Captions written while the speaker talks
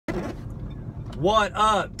What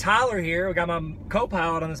up? Tyler here. We got my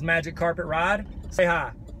co-pilot on this magic carpet ride. Say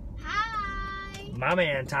hi. Hi. My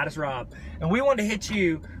man, Titus Robb. And we wanted to hit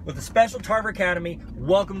you with a special Tarver Academy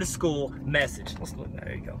welcome to school message.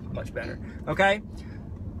 There you go. Much better. Okay?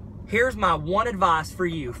 Here's my one advice for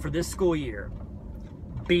you for this school year.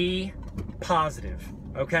 Be positive.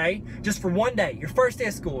 Okay? Just for one day, your first day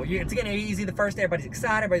of school. It's gonna be easy the first day. Everybody's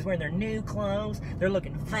excited. Everybody's wearing their new clothes. They're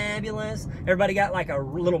looking fabulous. Everybody got like a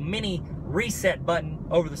little mini reset button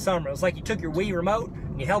over the summer. It was like you took your Wii remote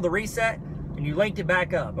and you held the reset and you linked it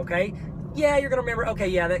back up, okay? Yeah, you're gonna remember, okay,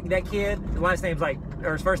 yeah, that kid, his last name's like,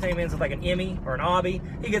 or his first name ends with like an Emmy or an Obby.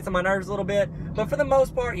 He gets on my nerves a little bit. But for the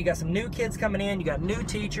most part, you got some new kids coming in, you got new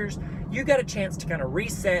teachers. You got a chance to kind of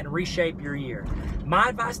reset and reshape your year. My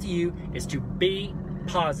advice to you is to be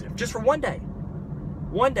positive, just for one day.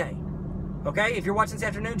 One day, okay? If you're watching this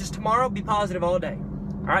afternoon, just tomorrow, be positive all day.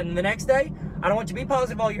 All right, and the next day, I don't want you to be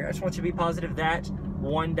positive all year. I just want you to be positive that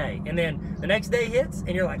one day. And then the next day hits, and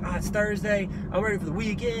you're like, oh, it's Thursday. I'm ready for the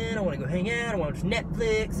weekend. I want to go hang out. I want to watch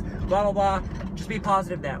Netflix, blah, blah, blah. Just be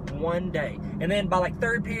positive that one day. And then by like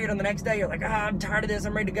third period on the next day, you're like, I'm tired of this.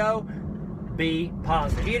 I'm ready to go. Be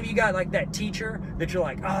positive. Even if you got like that teacher that you're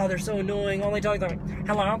like, oh, they're so annoying, only talking like,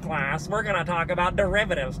 hello class, we're gonna talk about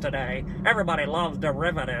derivatives today. Everybody loves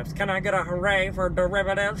derivatives. Can I get a hooray for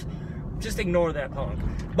derivatives? Just ignore that punk.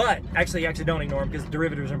 But actually don't ignore them, because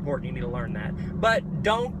derivatives are important. You need to learn that. But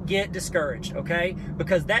don't get discouraged, okay?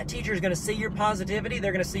 Because that teacher is going to see your positivity.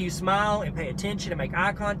 They're going to see you smile and pay attention and make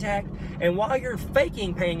eye contact. And while you're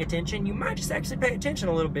faking paying attention, you might just actually pay attention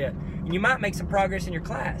a little bit. And you might make some progress in your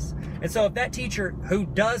class. And so if that teacher who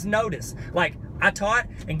does notice, like I taught,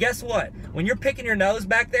 and guess what? When you're picking your nose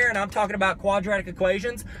back there and I'm talking about quadratic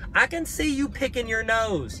equations, I can see you picking your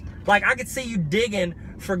nose. Like I could see you digging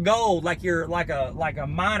for gold, like you're like a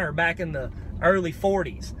miner back in the early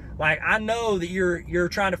 40s. Like I know that you're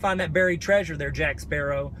trying to find that buried treasure there, Jack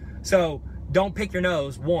Sparrow. So don't pick your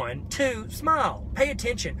nose, one. Two, smile, pay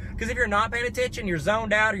attention. Because if you're not paying attention, you're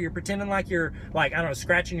zoned out, or you're pretending like you're like, I don't know,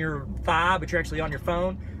 scratching your thigh, but you're actually on your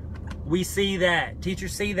phone. We see that.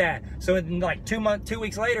 Teachers see that. So in like 2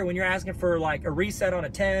 weeks later, when you're asking for like a reset on a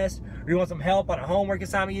test, or you want some help on a homework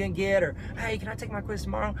assignment you didn't get, or hey, can I take my quiz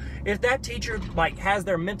tomorrow? If that teacher like has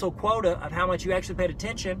their mental quota of how much you actually paid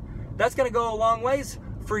attention, that's going to go a long ways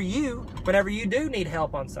for you whenever you do need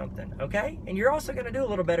help on something, okay? And you're also going to do a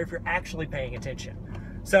little better if you're actually paying attention.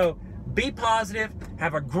 So be positive.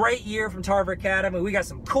 Have a great year from Tarver Academy. We got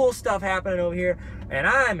some cool stuff happening over here, and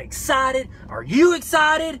I'm excited. Are you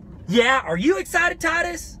excited? Yeah, are you excited,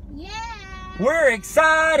 Titus? Yeah. We're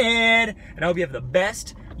excited. And I hope you have the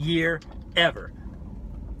best year ever.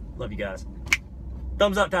 Love you guys.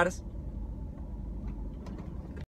 Thumbs up, Titus.